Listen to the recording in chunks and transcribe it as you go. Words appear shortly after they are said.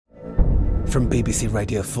From BBC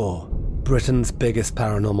Radio 4, Britain's biggest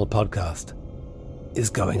paranormal podcast is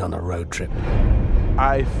going on a road trip.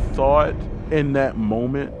 I thought in that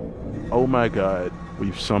moment, oh my God,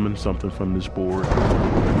 we've summoned something from this board.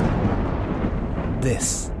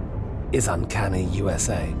 This is Uncanny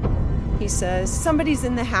USA. He says, somebody's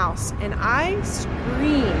in the house, and I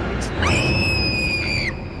screamed.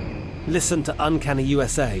 Listen to Uncanny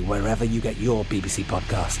USA wherever you get your BBC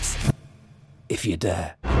podcasts, if you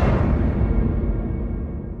dare.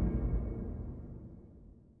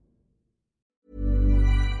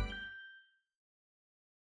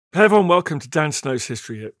 Hey everyone, welcome to Dan Snow's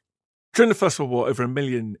History Hit. During the First World War, over 1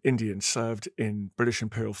 million Indians served in British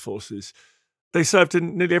Imperial forces. They served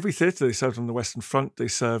in nearly every theatre. They served on the Western Front. They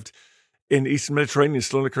served in the Eastern Mediterranean,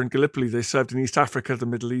 Salonika and Gallipoli. They served in East Africa, the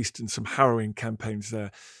Middle East, and some harrowing campaigns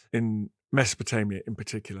there in Mesopotamia in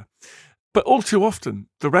particular. But all too often,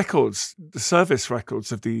 the service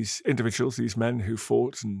records of these individuals, these men who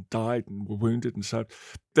fought and died and were wounded and served,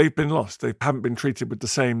 they've been lost. They haven't been treated with the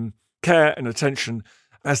same care and attention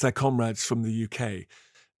as their comrades from the UK.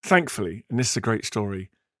 Thankfully, and this is a great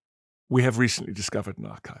story, we have recently discovered an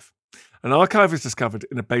archive. An archive is discovered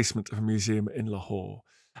in a basement of a museum in Lahore.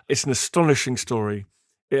 It's an astonishing story.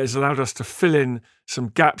 It has allowed us to fill in some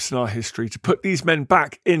gaps in our history, to put these men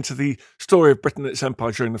back into the story of Britain and its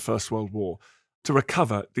empire during the First World War, to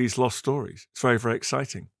recover these lost stories. It's very, very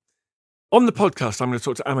exciting. On the podcast, I'm going to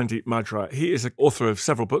talk to Amandeep Madra. He is the author of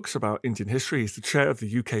several books about Indian history. He's the chair of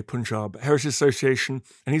the UK Punjab Heritage Association,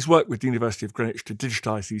 and he's worked with the University of Greenwich to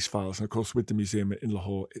digitise these files, and of course with the museum in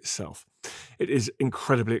Lahore itself. It is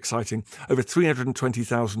incredibly exciting. Over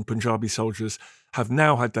 320,000 Punjabi soldiers have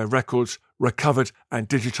now had their records recovered and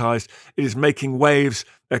digitised. It is making waves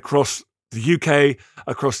across the UK,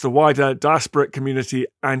 across the wider diasporic community,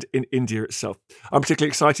 and in India itself. I'm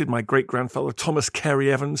particularly excited. My great-grandfather, Thomas Carey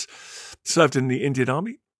Evans, served in the Indian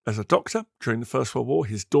Army as a doctor during the First World War.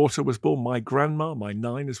 His daughter was born, my grandma, my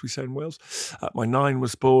nine, as we say in Wales. My nine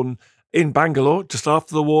was born in Bangalore just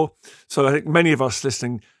after the war. So I think many of us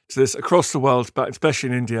listening to this across the world, but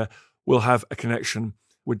especially in India, will have a connection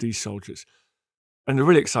with these soldiers. And the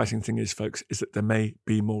really exciting thing is, folks, is that there may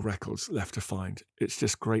be more records left to find. It's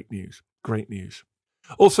just great news. Great news.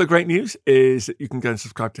 Also great news is that you can go and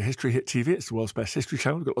subscribe to History Hit TV. It's the world's best history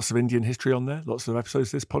channel. We've got lots of Indian history on there, lots of episodes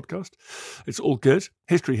of this podcast. It's all good.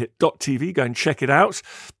 Historyhit.tv. Go and check it out.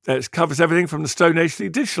 It covers everything from the Stone Age to the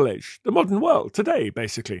digital age, the modern world, today,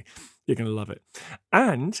 basically. You're going to love it.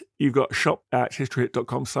 And you've got a shop at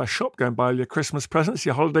historyhit.com/shop. Go and buy your Christmas presents,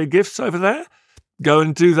 your holiday gifts over there. Go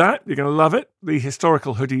and do that. You're going to love it. The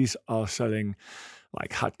historical hoodies are selling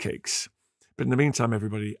like hotcakes. But in the meantime,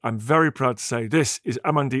 everybody, I'm very proud to say this is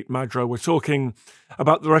Amandeep Madra. We're talking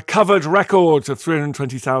about the recovered records of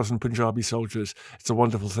 320,000 Punjabi soldiers. It's a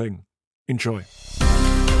wonderful thing. Enjoy.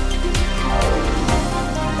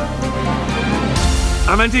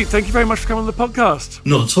 Amandeep, thank you very much for coming on the podcast.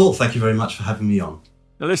 Not at all. Thank you very much for having me on.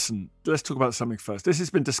 Now listen, let's talk about something first. This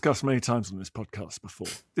has been discussed many times on this podcast before.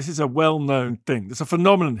 This is a well-known thing. There's a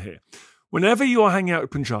phenomenon here. Whenever you are hanging out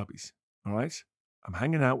with Punjabis, all right, I'm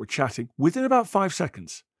hanging out, we're chatting. Within about 5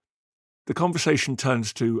 seconds, the conversation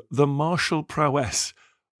turns to the martial prowess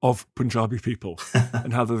of Punjabi people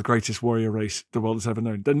and how they're the greatest warrior race the world has ever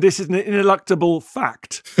known. And this is an ineluctable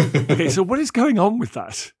fact. Okay, so what is going on with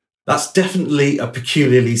that? That's definitely a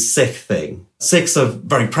peculiarly Sikh thing. Sikhs are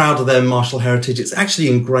very proud of their martial heritage. It's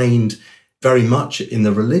actually ingrained very much in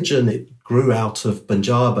the religion. It grew out of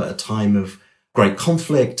Punjab at a time of great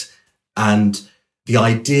conflict, and the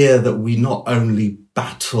idea that we not only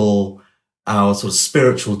battle our sort of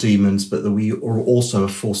spiritual demons, but that we are also a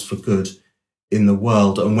force for good in the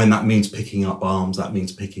world. And when that means picking up arms, that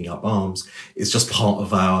means picking up arms. It's just part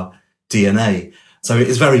of our DNA. So it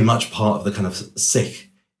is very much part of the kind of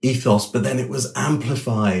Sikh ethos, but then it was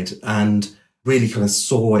amplified and really kind of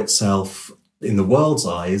saw itself in the world's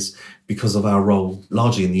eyes because of our role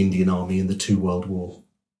largely in the Indian Army in the two world wars.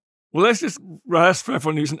 Well, let's just rehearse for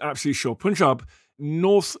everyone who isn't absolutely sure. Punjab,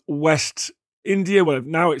 northwest India, well,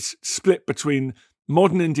 now it's split between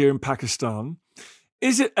modern India and Pakistan.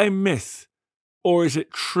 Is it a myth or is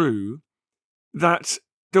it true that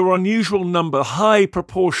there were an unusual number, high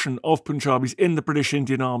proportion of Punjabis in the British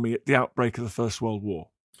Indian Army at the outbreak of the First World War?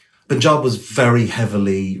 Punjab was very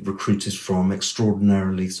heavily recruited from,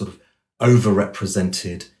 extraordinarily sort of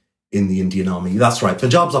overrepresented in the Indian Army. That's right.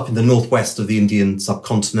 Punjab's up in the northwest of the Indian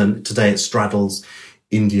subcontinent. Today it straddles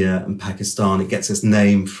India and Pakistan. It gets its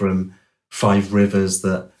name from 5 rivers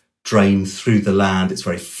that drain through the land. It's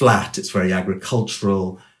very flat. It's very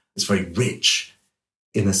agricultural. It's very rich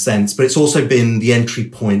in a sense. But it's also been the entry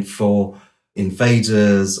point for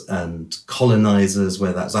invaders and colonizers,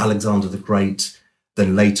 whether that's Alexander the Great,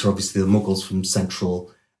 then later, obviously, the Mughals from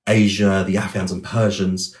Central Asia, the Afghans and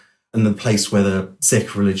Persians, and the place where the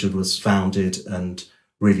Sikh religion was founded and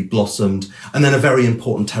really blossomed. And then a very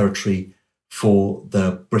important territory for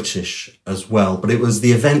the British as well. But it was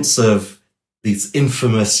the events of this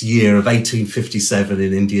infamous year of 1857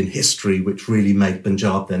 in Indian history, which really made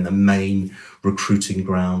Punjab then the main recruiting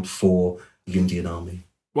ground for the Indian Army.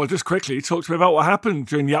 Well, just quickly, talk to me about what happened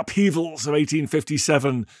during the upheavals of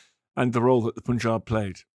 1857 and the role that the Punjab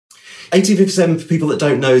played. 1857, for people that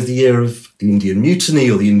don't know, is the year of the Indian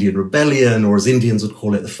Mutiny or the Indian Rebellion, or as Indians would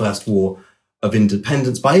call it, the First War of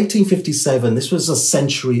Independence. By 1857, this was a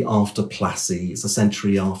century after Plassey. It's a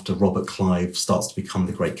century after Robert Clive starts to become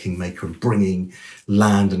the great kingmaker and bringing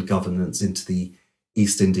land and governance into the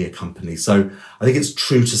East India Company. So I think it's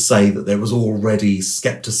true to say that there was already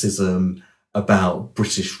scepticism about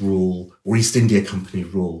British rule or East India Company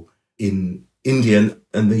rule in India,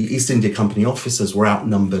 and the East India Company officers were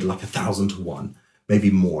outnumbered like 1,000 to 1,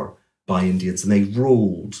 maybe more, by Indians, and they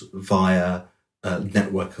ruled via a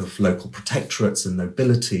network of local protectorates and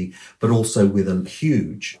nobility, but also with a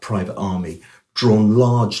huge private army drawn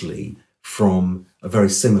largely from a very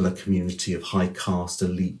similar community of high caste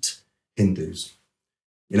elite Hindus.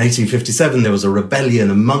 In 1857, there was a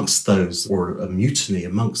rebellion amongst those, or a mutiny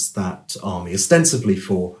amongst that army, ostensibly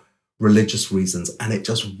for religious reasons, and it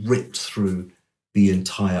just ripped through the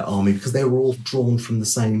entire army because they were all drawn from the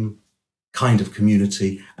same kind of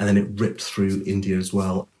community, and then it ripped through India as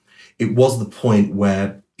well. It was the point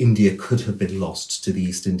where India could have been lost to the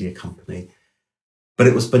East India Company, but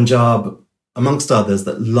it was Punjab, amongst others,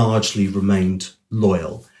 that largely remained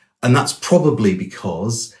loyal. And that's probably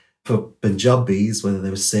because for Punjabis, whether they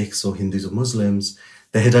were Sikhs or Hindus or Muslims,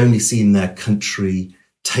 they had only seen their country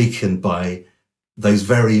taken by those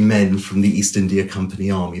very men from the East India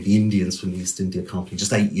Company army, the Indians from the East India Company,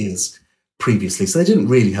 just 8 years previously. So they didn't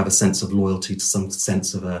really have a sense of loyalty to some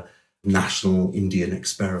sense of a national Indian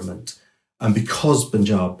experiment. And because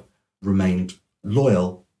Punjab remained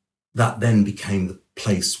loyal, that then became the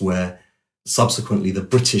place where subsequently the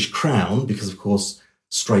British Crown, because of course,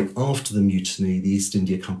 straight after the mutiny, the East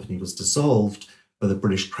India Company was dissolved, where the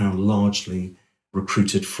British Crown largely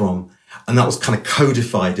recruited from. And that was kind of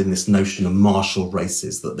codified in this notion of martial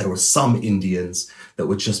races, that there were some Indians that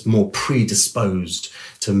were just more predisposed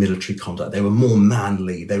to military conduct. They were more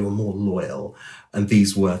manly, they were more loyal. And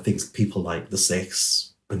these were things, people like the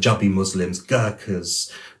Sikhs, Punjabi Muslims,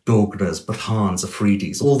 Gurkhas, Dogras, Pathans,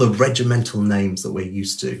 Afridis, all the regimental names that we're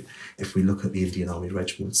used to if we look at the Indian Army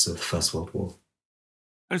regiments of the First World War.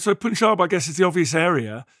 And so Punjab, I guess, is the obvious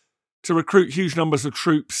area to recruit huge numbers of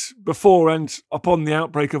troops before and upon the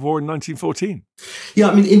outbreak of war in 1914. Yeah,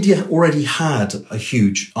 I mean, India already had a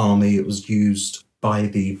huge army. It was used by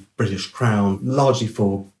the British Crown, largely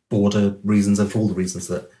for border reasons and for all the reasons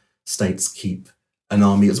that states keep an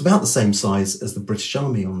army. It was about the same size as the British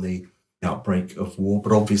Army on the outbreak of war,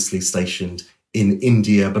 but obviously stationed in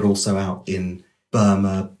India, but also out in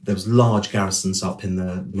Burma. There was large garrisons up in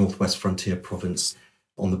the northwest frontier province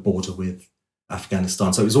on the border with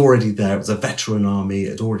Afghanistan. So it was already there. It was a veteran army.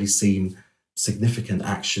 It had already seen significant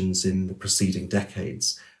actions in the preceding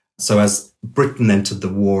decades. So as Britain entered the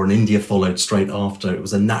war and India followed straight after, it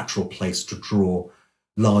was a natural place to draw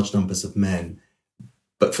large numbers of men.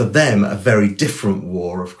 But for them, a very different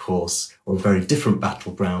war, of course, or a very different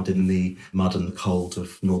battleground in the mud and the cold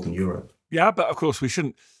of Northern Europe. Yeah, but of course we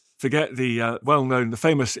shouldn't forget the well-known, the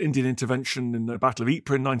famous Indian intervention in the Battle of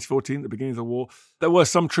Ypres in 1914, at the beginning of the war. There were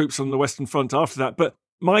some troops on the Western Front after that, but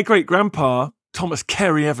my great-grandpa, Thomas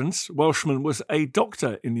Carey Evans, Welshman, was a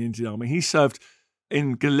doctor in the Indian Army. He served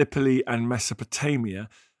in Gallipoli and Mesopotamia.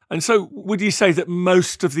 And so would you say that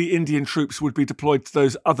most of the Indian troops would be deployed to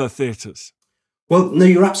those other theatres? Well, no,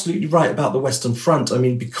 you're absolutely right about the Western Front. I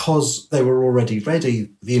mean, because they were already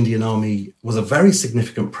ready, the Indian Army was a very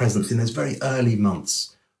significant presence in those very early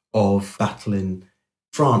months of battle in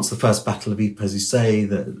France. The first Battle of Ypres, as you say,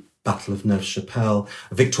 the Battle of Neuve-Chapelle.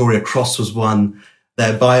 A Victoria Cross was won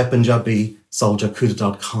there by a Punjabi soldier,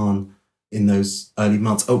 Khudadad Khan, in those early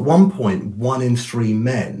months. At one point, 1 in 3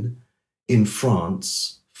 men in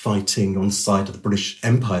France fighting on the side of the British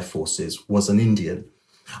Empire forces was an Indian.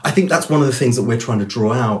 I think that's one of the things that we're trying to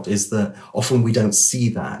draw out, is that often we don't see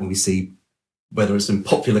that, and we see, whether it's in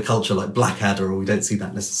popular culture like Blackadder, or we don't see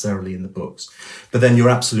that necessarily in the books. But then you're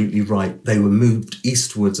absolutely right. They were moved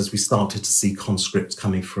eastwards as we started to see conscripts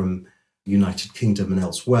coming from the United Kingdom and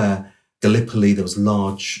elsewhere. Gallipoli, there was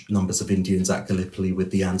large numbers of Indians at Gallipoli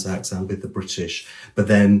with the Anzacs and with the British. But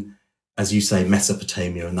then, as you say,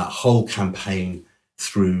 Mesopotamia and that whole campaign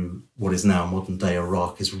through what is now modern-day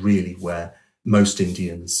Iraq is really where most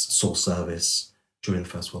Indians saw service during the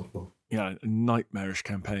First World War. Yeah, a nightmarish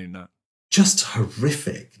campaign, that. Just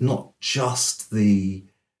horrific, not just the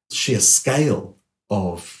sheer scale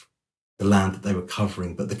of the land that they were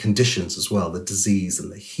covering, but the conditions as well, the disease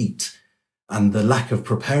and the heat and the lack of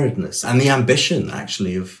preparedness and the ambition,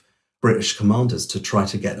 actually, of British commanders to try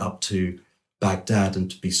to get up to Baghdad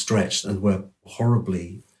and to be stretched, and were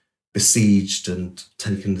horribly besieged and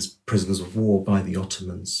taken as prisoners of war by the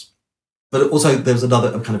Ottomans. But also there was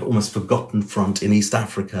another kind of almost forgotten front in East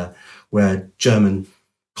Africa where German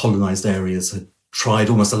colonized areas had tried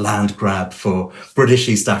almost a land grab for British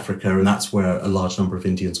East Africa, and that's where a large number of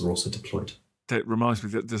Indians were also deployed. It reminds me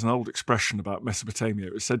that there's an old expression about Mesopotamia.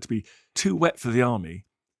 It was said to be too wet for the army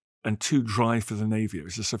and too dry for the navy. It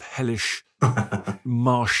was a sort of hellish,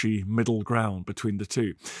 marshy middle ground between the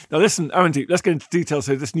two. Now listen, Owen, let's get into details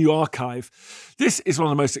here. This new archive. This is one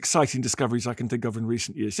of the most exciting discoveries I can think of in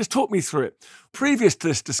recent years. Just talk me through it. Previous to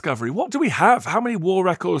this discovery, what do we have? How many war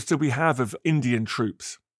records do we have of Indian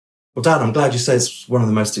troops? Well, Dan, I'm glad you say it's one of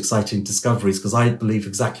the most exciting discoveries, because I believe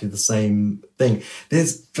exactly the same thing.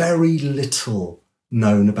 There's very little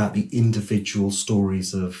known about the individual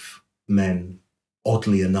stories of men,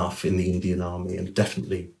 oddly enough, in the Indian Army, and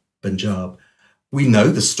definitely Punjab. We know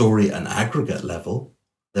the story at an aggregate level.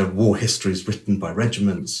 There are war histories written by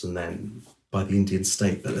regiments and then by the Indian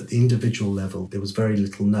state, but at the individual level, there was very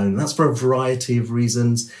little known. And that's for a variety of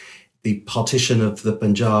reasons. The partition of the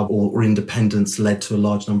Punjab or independence led to a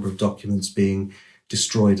large number of documents being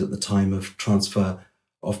destroyed at the time of transfer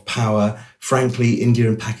of power. Frankly, India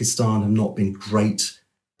and Pakistan have not been great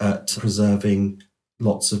at preserving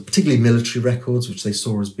lots of particularly military records, which they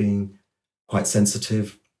saw as being quite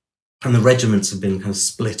sensitive. And the regiments have been kind of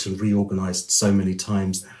split and reorganized so many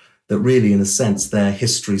times that really, in a sense, their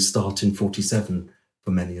histories start in 47 for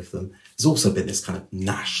many of them. There's also been this kind of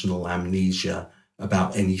national amnesia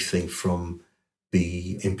about anything from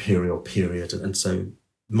the imperial period. And so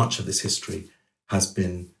much of this history has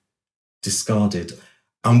been discarded.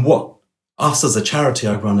 And what us as a charity,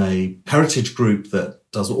 I run a heritage group that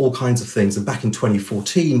does all kinds of things. And back in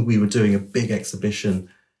 2014, we were doing a big exhibition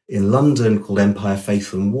in London called Empire,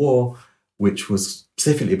 Faith and War, which was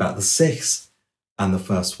specifically about the Sikhs and the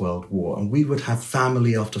First World War. And we would have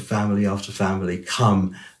family after family after family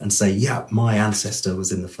come and say, yeah, my ancestor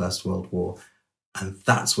was in the First World War. And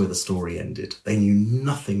that's where the story ended. They knew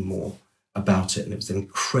nothing more about it. And it was an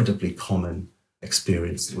incredibly common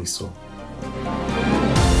experience that we saw.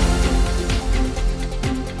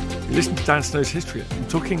 You listen to Dan Snow's History. I'm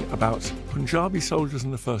talking about Punjabi soldiers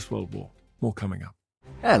in the First World War. More coming up.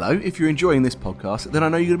 Hello, if you're enjoying this podcast, then I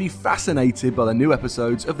know you're going to be fascinated by the new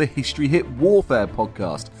episodes of the History Hit Warfare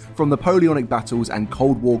podcast, from Napoleonic battles and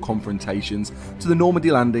Cold War confrontations to the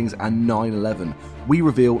Normandy landings and 9/11. We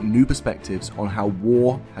reveal new perspectives on how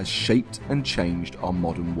war has shaped and changed our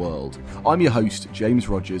modern world. I'm your host, James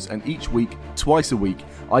Rogers, and each week, twice a week,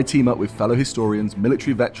 I team up with fellow historians,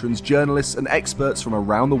 military veterans, journalists, and experts from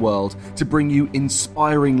around the world to bring you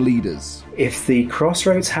inspiring leaders. If the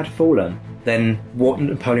crossroads had fallen, then what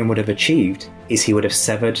Napoleon would have achieved is he would have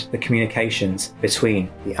severed the communications between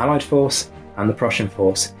the Allied force and the Prussian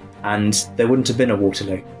force, and there wouldn't have been a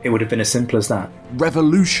Waterloo. It would have been as simple as that.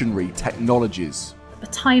 Revolutionary technologies. At the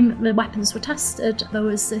time the weapons were tested, there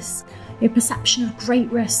was this perception of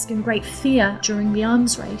great risk and great fear during the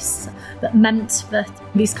arms race that meant that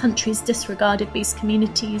these countries disregarded these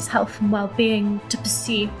communities' health and well-being to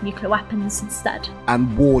pursue nuclear weapons instead.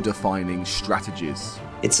 And war-defining strategies.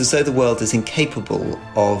 It's as though the world is incapable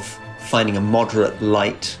of finding a moderate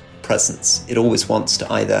light presence. It always wants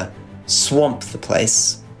to either swamp the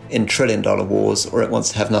place in trillion-dollar wars, or it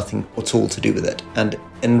wants to have nothing at all to do with it. And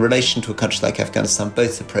in relation to a country like Afghanistan,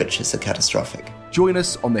 both approaches are catastrophic. Join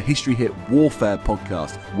us on the History Hit Warfare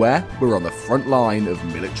podcast, where we're on the front line of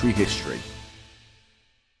military history.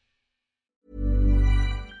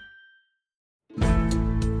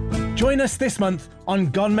 Join us this month on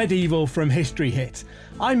Gone Medieval from History Hit.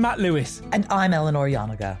 I'm Matt Lewis. And I'm Eleanor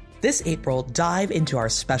Yanaga. This April, dive into our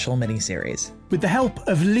special mini-series. With the help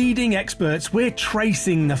of leading experts, we're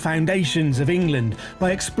tracing the foundations of England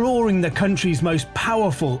by exploring the country's most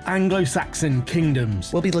powerful Anglo-Saxon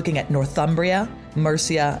kingdoms. We'll be looking at Northumbria,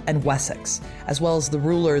 Mercia, and Wessex, as well as the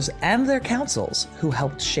rulers and their councils who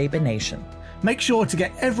helped shape a nation. Make sure to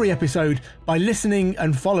get every episode by listening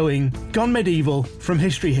and following Gone Medieval from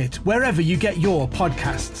History Hit, wherever you get your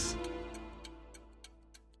podcasts.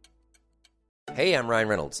 Hey, I'm Ryan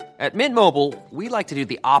Reynolds. At Mint Mobile, we like to do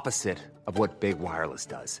the opposite of what Big Wireless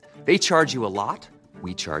does. They charge you a lot,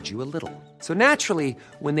 we charge you a little. So naturally,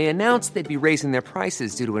 when they announced they'd be raising their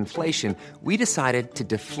prices due to inflation, we decided to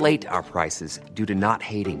deflate our prices due to not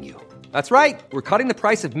hating you. That's right. We're cutting the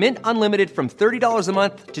price of Mint Unlimited from $30 a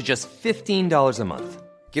month to just $15 a month.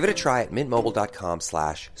 Give it a try at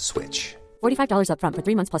mintmobile.com/switch. $45 up front for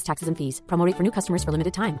 3 months plus taxes and fees. Promo rate for new customers for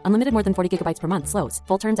limited time. Unlimited more than 40 gigabytes per month. Slows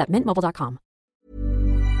full terms at mintmobile.com.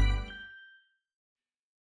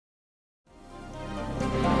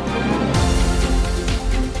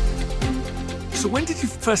 So when did you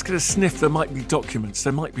first get a sniff there might be documents,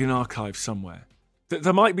 there might be an archive somewhere? That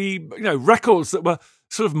there might be, records that were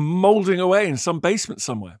sort of moulding away in some basement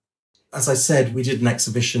somewhere? As I said, we did an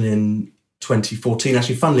exhibition in 2014.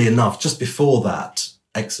 Actually, funnily enough, just before that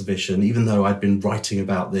exhibition, even though I'd been writing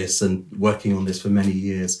about this and working on this for many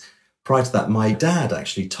years, prior to that, my dad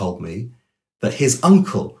actually told me that his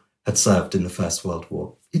uncle had served in the First World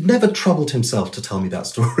War. He'd never troubled himself to tell me that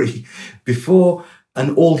story before.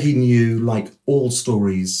 And all he knew, like all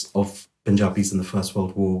stories of Punjabis in the First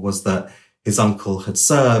World War, was that his uncle had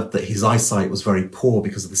served, that his eyesight was very poor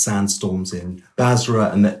because of the sandstorms in Basra,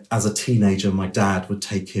 and that as a teenager, my dad would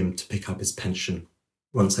take him to pick up his pension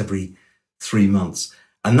once every 3 months.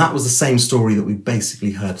 And that was the same story that we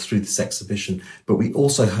basically heard through this exhibition. But we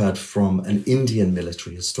also heard from an Indian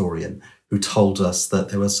military historian who told us that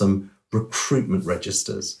there were some recruitment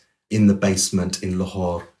registers in the basement in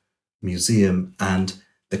Lahore Museum. And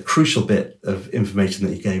the crucial bit of information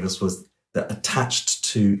that he gave us was that attached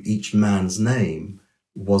to each man's name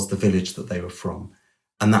was the village that they were from.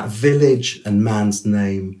 And that village and man's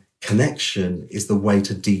name connection is the way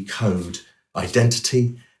to decode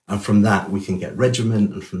identity. And from that, we can get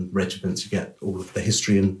regiment, and from regiments, you get all of the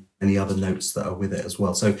history and any other notes that are with it as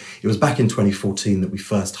well. So it was back in 2014 that we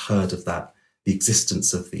first heard of that, the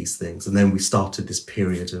existence of these things. And then we started this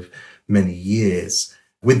period of many years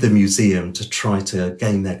with the museum to try to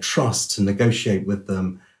gain their trust, to negotiate with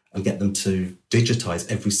them and get them to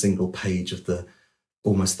digitize every single page of the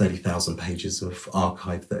almost 30,000 pages of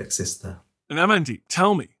archive that exist there. And Amandeep,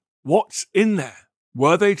 tell me, what's in there?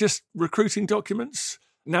 Were they just recruiting documents?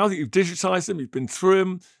 Now that you've digitized them, you've been through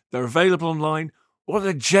them, they're available online. What are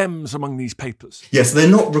the gems among these papers? Yes, they're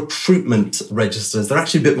not recruitment registers. They're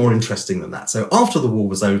actually a bit more interesting than that. So after the war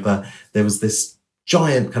was over, there was this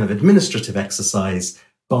giant kind of administrative exercise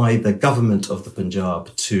by the government of the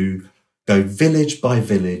Punjab to go village by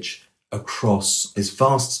village across this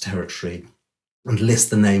vast territory and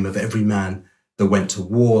list the name of every man that went to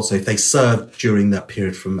war. So if they served during that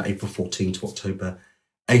period from April 14 to October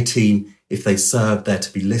 18, if they served, they're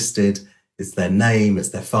to be listed. It's their name, it's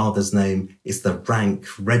their father's name, it's the rank,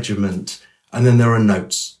 regiment, and then there are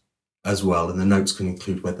notes as well. And the notes can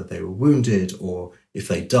include whether they were wounded or if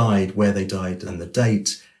they died, where they died and the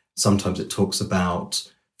date. Sometimes it talks about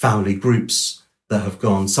family groups that have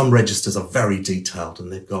gone. Some registers are very detailed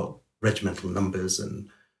and they've got regimental numbers and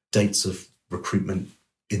dates of recruitment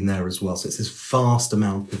in there as well. So it's this vast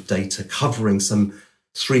amount of data covering some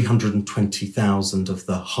 320,000 of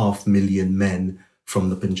the 500,000 men from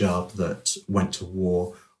the Punjab that went to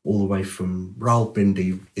war, all the way from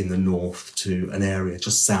Rawalpindi in the north to an area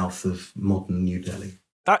just south of modern New Delhi.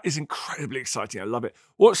 That is incredibly exciting. I love it.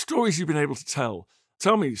 What stories have you been able to tell?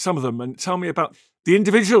 Tell me some of them, and tell me about the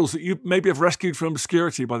individuals that you maybe have rescued from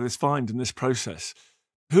obscurity by this find and this process.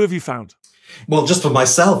 Who have you found? Well, just for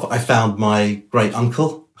myself, I found my great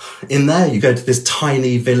uncle in there. You go to this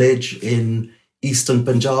tiny village in eastern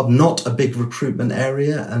Punjab, not a big recruitment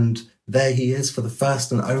area, and there he is for the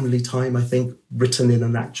first and only time, I think, written in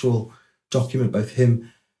an actual document, both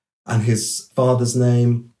him and his father's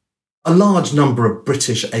name. A large number of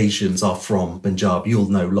British Asians are from Punjab. You'll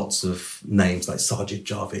know lots of names like Sajid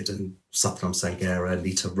Javid and Satnam Sanghera,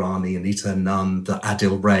 Anita Rani, Anita Nand,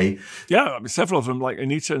 Adil Ray. Yeah, I mean, several of them, like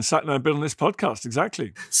Anita and Satnam, have been on this podcast,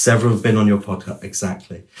 exactly. Several have been on your podcast,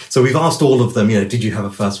 exactly. So we've asked all of them, did you have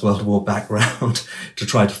a First World War background, to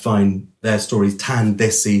try to find their stories. Tan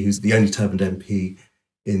Desi, who's the only turbaned MP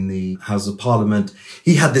in the House of Parliament,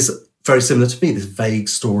 he had this, very similar to me, this vague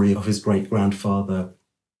story of his great-grandfather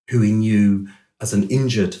who he knew as an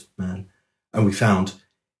injured man. And we found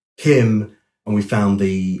him, and we found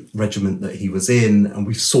the regiment that he was in, and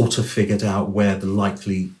we've sort of figured out where the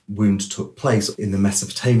likely wound took place in the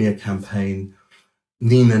Mesopotamia campaign.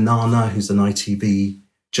 Nina Nana, who's an ITV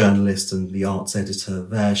journalist and the arts editor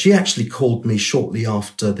there, she actually called me shortly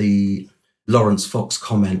after the Lawrence Fox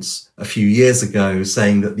comments a few years ago,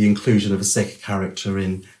 saying that the inclusion of a Sikh character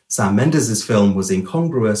in Sam Mendes' film was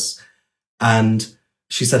incongruous. And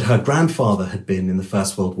she said her grandfather had been in the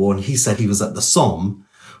First World War, and he said he was at the Somme,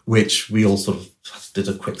 which we all sort of did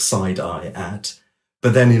a quick side eye at.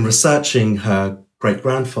 But then in researching her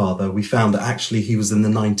great-grandfather, we found that actually he was in the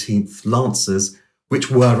 19th Lancers, which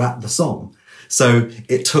were at the Somme. So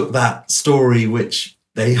it took that story, which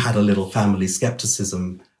they had a little family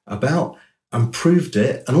skepticism about, and proved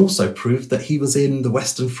it, and also proved that he was in the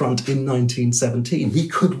Western Front in 1917. He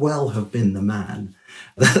could well have been the man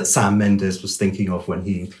that Sam Mendes was thinking of when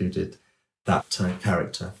he included that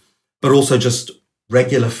character. But also just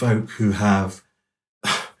regular folk who have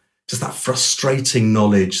just that frustrating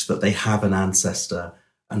knowledge that they have an ancestor,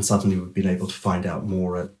 and suddenly we've been able to find out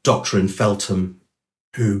more. A doctor in Feltham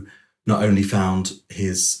who not only found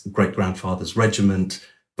his great-grandfather's regiment,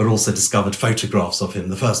 but also discovered photographs of him,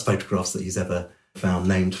 the first photographs that he's ever found,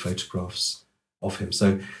 named photographs of him.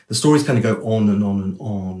 So the stories kind of go on and on and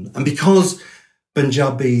on. And because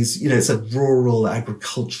Punjabis, it's a rural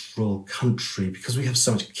agricultural country, because we have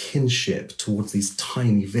so much kinship towards these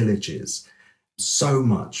tiny villages, so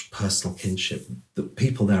much personal kinship, that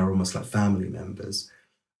people there are almost like family members.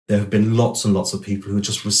 There have been lots and lots of people who are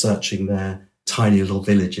just researching their tiny little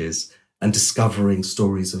villages and discovering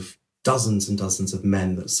stories of dozens and dozens of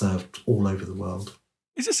men that served all over the world.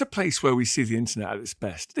 Is this a place where we see the internet at its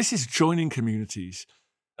best? This is joining communities,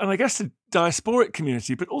 and I guess the diasporic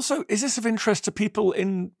community, but also, is this of interest to people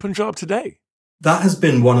in Punjab today? That has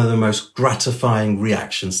been one of the most gratifying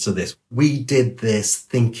reactions to this. We did this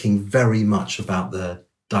thinking very much about the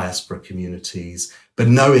diaspora communities, but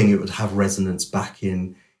knowing it would have resonance back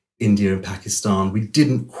in India and Pakistan. We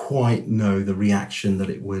didn't quite know the reaction that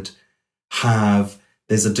it would have.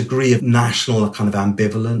 There's a degree of national kind of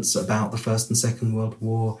ambivalence about the First and Second World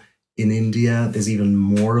War in India. There's even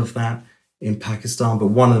more of that in Pakistan. But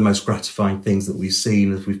one of the most gratifying things that we've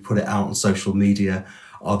seen as we've put it out on social media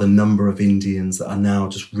are the number of Indians that are now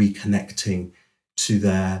just reconnecting to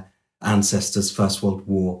their ancestors' First World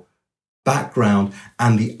War background.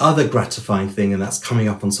 And the other gratifying thing, and that's coming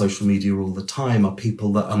up on social media all the time, are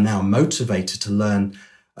people that are now motivated to learn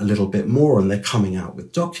a little bit more, and they're coming out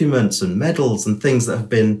with documents and medals and things that have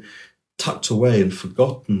been tucked away and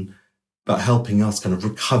forgotten, but helping us kind of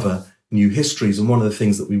recover new histories. And one of the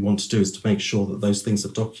things that we want to do is to make sure that those things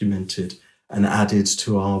are documented and added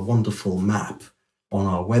to our wonderful map on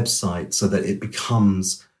our website, so that it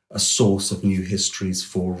becomes a source of new histories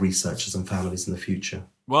for researchers and families in the future.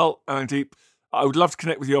 Well, Andy, I would love to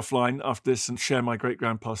connect with you offline after this and share my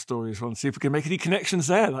great-grandpa's story as well, and see if we can make any connections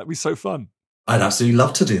there. That'd be so fun. I'd absolutely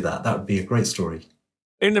love to do that. That would be a great story.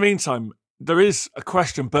 In the meantime, there is a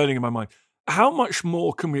question burning in my mind. How much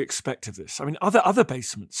more can we expect of this? I mean, other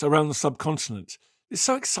basements around the subcontinent? It's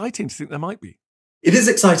so exciting to think there might be. It is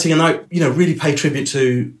exciting, and I, really pay tribute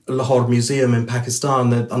to Lahore Museum in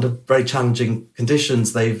Pakistan. That under very challenging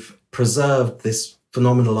conditions, they've preserved this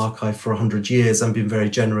phenomenal archive for 100 years and been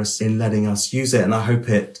very generous in letting us use it. And I hope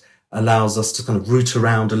it allows us to kind of root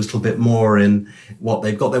around a little bit more in what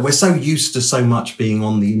they've got there. We're so used to so much being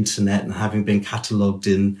on the internet and having been catalogued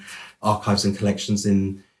in archives and collections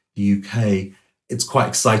in the UK. It's quite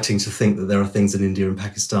exciting to think that there are things in India and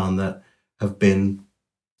Pakistan that have been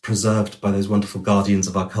preserved by those wonderful guardians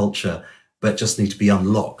of our culture, but just need to be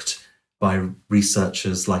unlocked by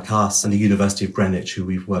researchers like us and the University of Greenwich, who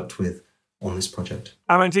we've worked with on this project.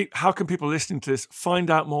 Amandeep, how can people listening to this find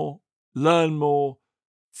out more, learn more,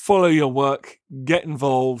 follow your work, get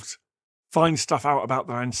involved, find stuff out about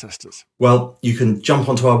their ancestors? Well, you can jump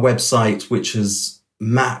onto our website, which has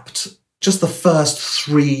mapped just the first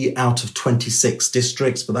 3 out of 26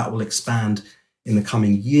 districts, but that will expand in the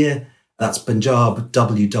coming year. That's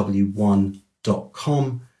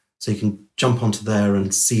punjabww1.com. So you can jump onto there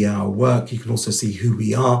and see our work. You can also see who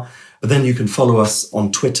we are. But then you can follow us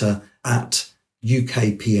on Twitter at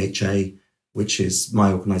UKPHA, which is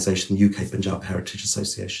my organisation, the UK Punjab Heritage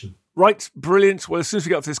Association. Right, brilliant. Well, as soon as we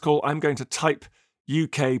get off this call, I'm going to type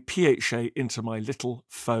UKPHA into my little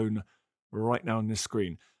phone right now on this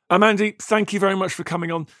screen. Amandeep, thank you very much for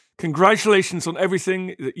coming on. Congratulations on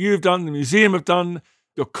everything that you've done, the museum have done,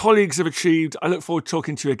 your colleagues have achieved. I look forward to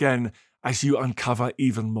talking to you again as you uncover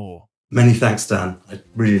even more. Many thanks, Dan. I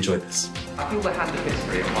really enjoyed this. I feel the hand of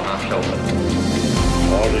history upon our shoulders.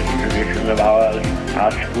 All this tradition of ours,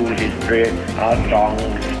 our school history, our songs,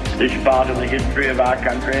 this part of the history of our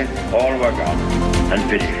country, all were gone and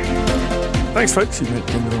finished. Thanks, folks. You've made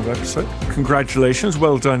it in the wrong episode. Congratulations.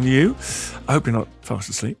 Well done, you. I hope you're not fast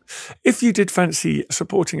asleep. If you did fancy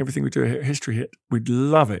supporting everything we do here at History Hit, we'd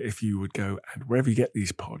love it if you would go and wherever you get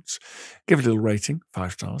these pods, give it a little rating,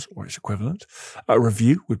 5 stars or its equivalent. A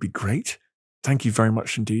review would be great. Thank you very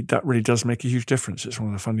much indeed. That really does make a huge difference. It's one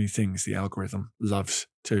of the funny things the algorithm loves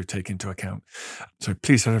to take into account. So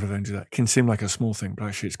please head over there and do that. It can seem like a small thing, but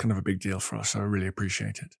actually it's kind of a big deal for us. So I really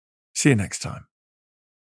appreciate it. See you next time.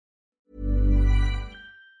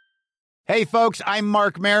 Hey, folks, I'm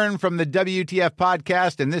Mark Maron from the WTF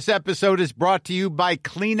Podcast, and this episode is brought to you by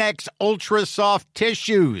Kleenex Ultra Soft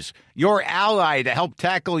Tissues, your ally to help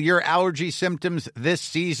tackle your allergy symptoms this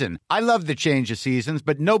season. I love the change of seasons,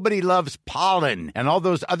 but nobody loves pollen and all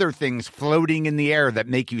those other things floating in the air that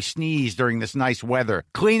make you sneeze during this nice weather.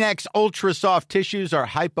 Kleenex Ultra Soft Tissues are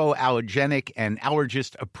hypoallergenic and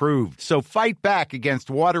allergist approved, so fight back against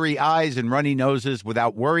watery eyes and runny noses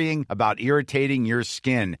without worrying about irritating your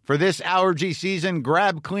skin. For this allergy season,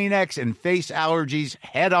 grab Kleenex and face allergies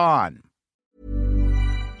head on.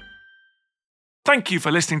 Thank you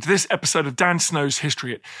for listening to this episode of Dan Snow's History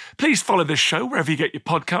Hit. Please follow this show wherever you get your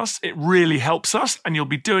podcasts. It really helps us, and you'll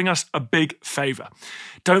be doing us a big favour.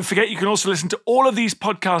 Don't forget, you can also listen to all of these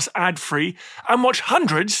podcasts ad-free and watch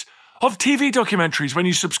hundreds of TV documentaries when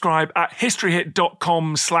you subscribe at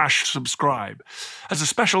historyhit.com/subscribe. As a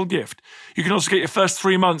special gift, you can also get your first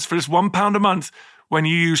 3 months for just £1 a month when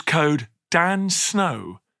you use code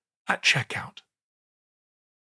DANSNOW at checkout.